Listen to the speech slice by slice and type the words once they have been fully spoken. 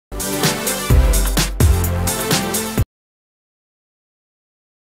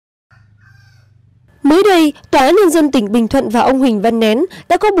Mới đây, Tòa án Nhân dân tỉnh Bình Thuận và ông Huỳnh Văn Nén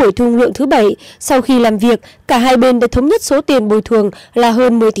đã có buổi thương lượng thứ 7. Sau khi làm việc, cả hai bên đã thống nhất số tiền bồi thường là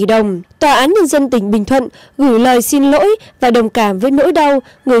hơn 10 tỷ đồng. Tòa án Nhân dân tỉnh Bình Thuận gửi lời xin lỗi và đồng cảm với nỗi đau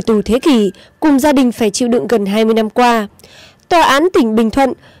người tù thế kỷ cùng gia đình phải chịu đựng gần 20 năm qua. Tòa án tỉnh Bình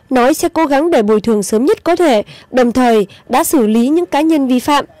Thuận nói sẽ cố gắng để bồi thường sớm nhất có thể, đồng thời đã xử lý những cá nhân vi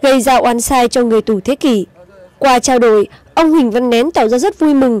phạm gây ra oan sai cho người tù thế kỷ. Qua trao đổi, ông Huỳnh Văn Nén tỏ ra rất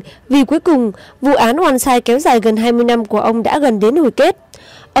vui mừng vì cuối cùng vụ án oan sai kéo dài gần 20 năm của ông đã gần đến hồi kết.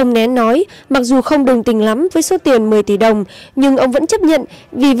 Ông Nén nói mặc dù không đồng tình lắm với số tiền 10 tỷ đồng nhưng ông vẫn chấp nhận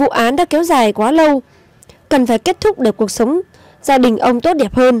vì vụ án đã kéo dài quá lâu, cần phải kết thúc để cuộc sống gia đình ông tốt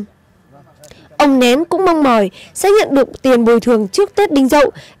đẹp hơn. Ông Nén cũng mong mỏi sẽ nhận được tiền bồi thường trước Tết Đinh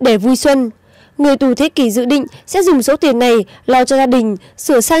Dậu để vui xuân. Người tù thế kỷ dự định sẽ dùng số tiền này lo cho gia đình,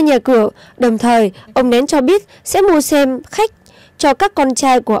 sửa sang nhà cửa. Đồng thời, ông Nén cho biết sẽ mua xe khách cho các con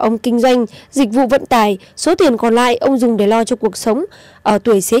trai của ông kinh doanh dịch vụ vận tải. Số tiền còn lại ông dùng để lo cho cuộc sống ở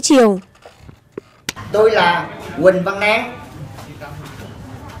tuổi xế chiều. Tôi là Huỳnh Văn Nén,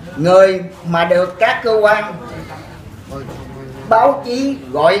 người mà được các cơ quan báo chí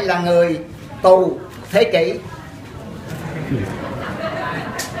gọi là người tù thế kỷ.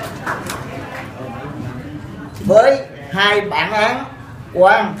 Với hai bản án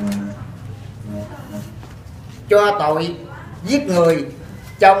oan cho tội giết người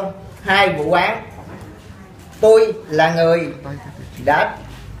trong hai vụ án, tôi là người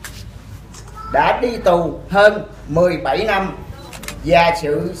đã đi tù hơn 17 năm và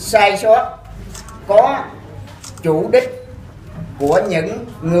sự sai sót có chủ đích của những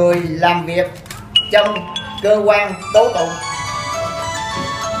người làm việc trong cơ quan tố tụng.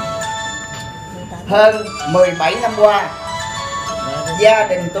 Hơn 17 năm qua, gia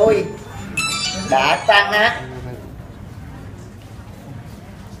đình tôi đã tan nát.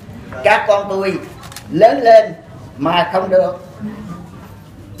 Các con tôi lớn lên mà không được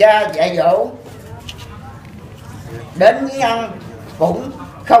cha dạy dỗ, đến miếng ăn cũng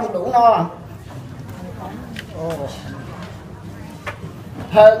không đủ no.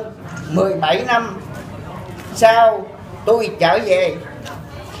 Hơn 17 năm sau tôi trở về,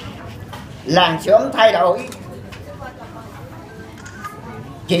 làng xóm thay đổi,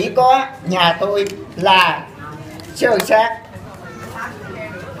 chỉ có nhà tôi là sơ sát.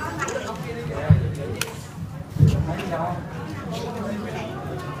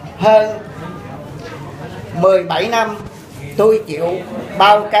 Hơn 17 năm tôi chịu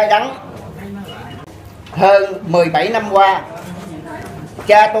bao cay đắng. Hơn 17 năm qua,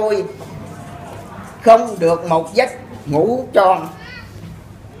 cha tôi không được một giấc ngủ tròn.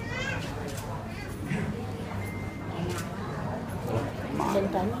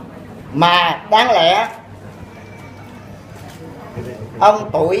 Mà đáng lẽ ông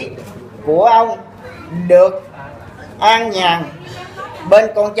tuổi của ông được an nhàn bên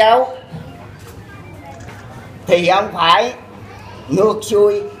con cháu thì ông phải ngược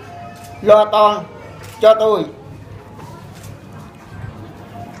xuôi lo toan cho tôi.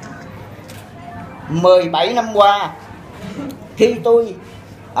 17 năm qua khi tôi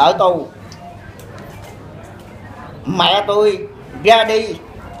ở tù, mẹ tôi ra đi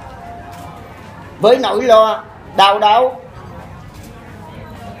với nỗi lo đau đáu.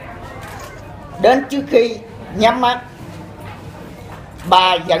 Đến trước khi nhắm mắt,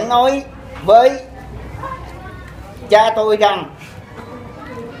 bà vẫn nói với cha tôi rằng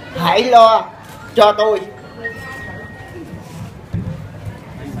hãy lo cho tôi.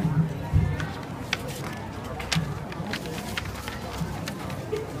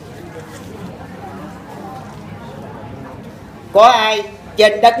 Có ai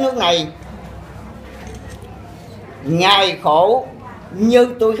trên đất nước này ngài khổ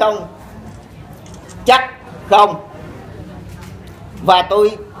như tôi không? Chắc không. Và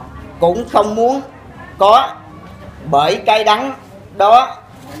tôi cũng không muốn có, bởi cay đắng đó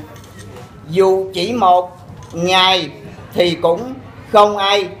dù chỉ một ngày thì cũng không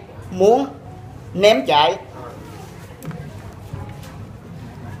ai muốn ném chạy.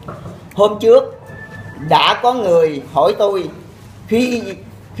 Hôm trước đã có người hỏi tôi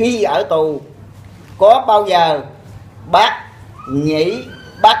khi ở tù có bao giờ bác nghĩ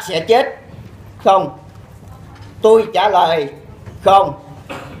bác sẽ chết không? Tôi trả lời không,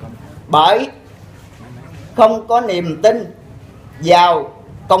 bởi không có niềm tin vào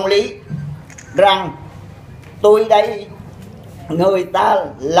công lý rằng tôi đây người ta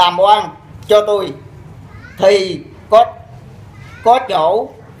làm oan cho tôi thì có chỗ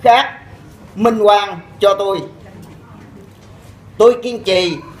khác minh oan cho tôi. Tôi kiên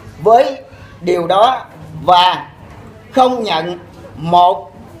trì với điều đó và không nhận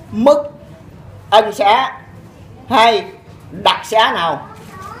một mức ân xá hay đặc xá nào.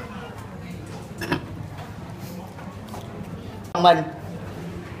 Mình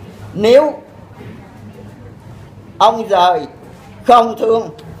nếu ông rời không thương,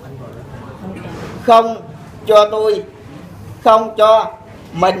 không cho tôi, không cho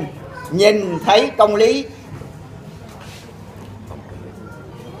mình nhìn thấy công lý,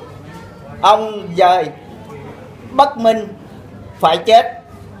 ông rời bất minh phải chết,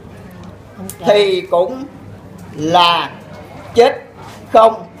 thì cũng là chết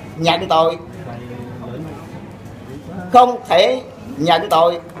không nhận tội. Không thể nhận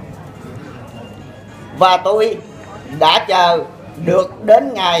tội. Và tôi đã chờ được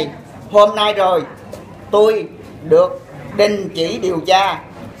đến ngày hôm nay rồi. Tôi được đình chỉ điều tra.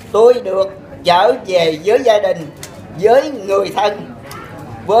 Tôi được trở về với gia đình, với người thân,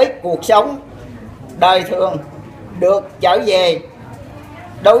 với cuộc sống đời thường, được trở về.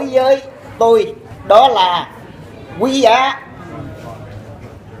 Đối với tôi đó là quý giá.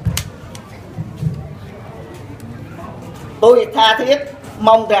 Tôi tha thiết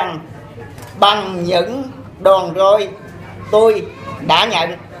mong rằng bằng những đòn roi tôi đã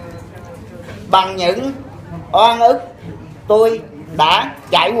nhận, bằng những oan ức tôi đã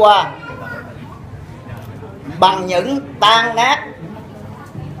trải qua, bằng những tan nát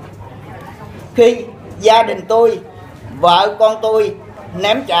khi gia đình tôi, vợ con tôi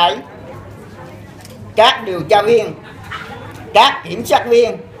ném chạy, các điều tra viên, các kiểm sát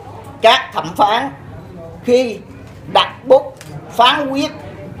viên, các thẩm phán khi đặt bút phán quyết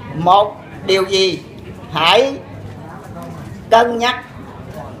một điều gì, hãy cân nhắc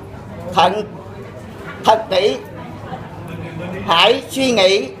thật kỹ. Hãy suy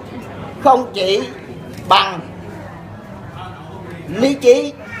nghĩ không chỉ bằng lý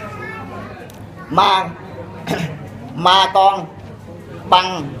trí mà còn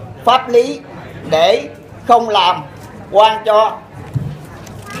bằng pháp lý, để không làm oan cho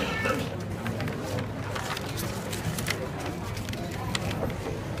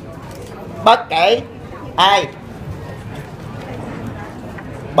bất kể ai.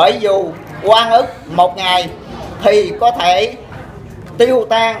 Bởi dù oan ức một ngày thì có thể tiêu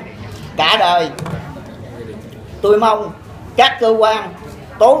tan cả đời. Tôi mong các cơ quan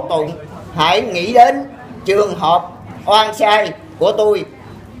tố tụng hãy nghĩ đến trường hợp oan sai của tôi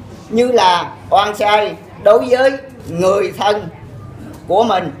như là oan sai đối với người thân của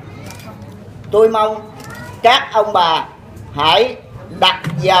mình. Tôi mong các ông bà hãy đặt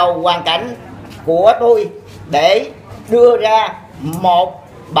vào hoàn cảnh của tôi để đưa ra một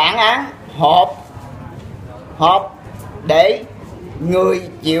bản án hợp để người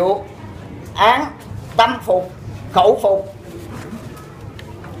chịu án tâm phục khẩu phục.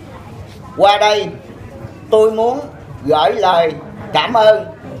 Qua đây tôi muốn gửi lời cảm ơn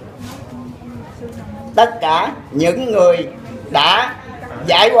tất cả những người đã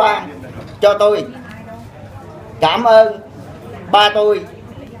giải oan cho tôi. Cảm ơn ba tôi,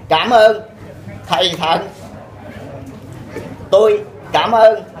 cảm ơn thầy Thận, tôi cảm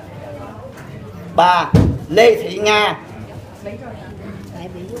ơn bà Lê Thị Nga,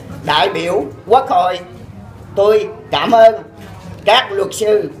 đại biểu Quốc hội. Tôi cảm ơn các luật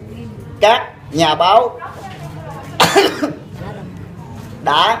sư, các nhà báo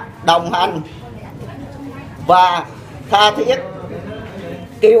đã đồng hành và tha thiết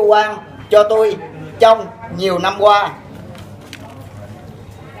kêu oan cho tôi trong nhiều năm qua.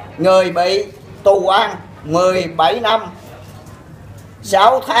 Người bị tù oan 17 năm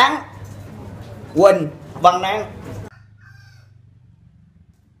 6 tháng Huỳnh Văn Nén.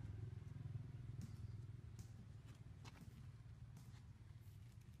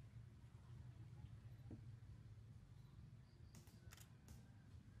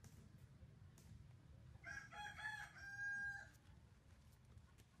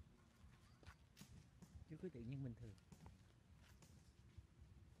 Chứ cứ tự nhiên bình thường.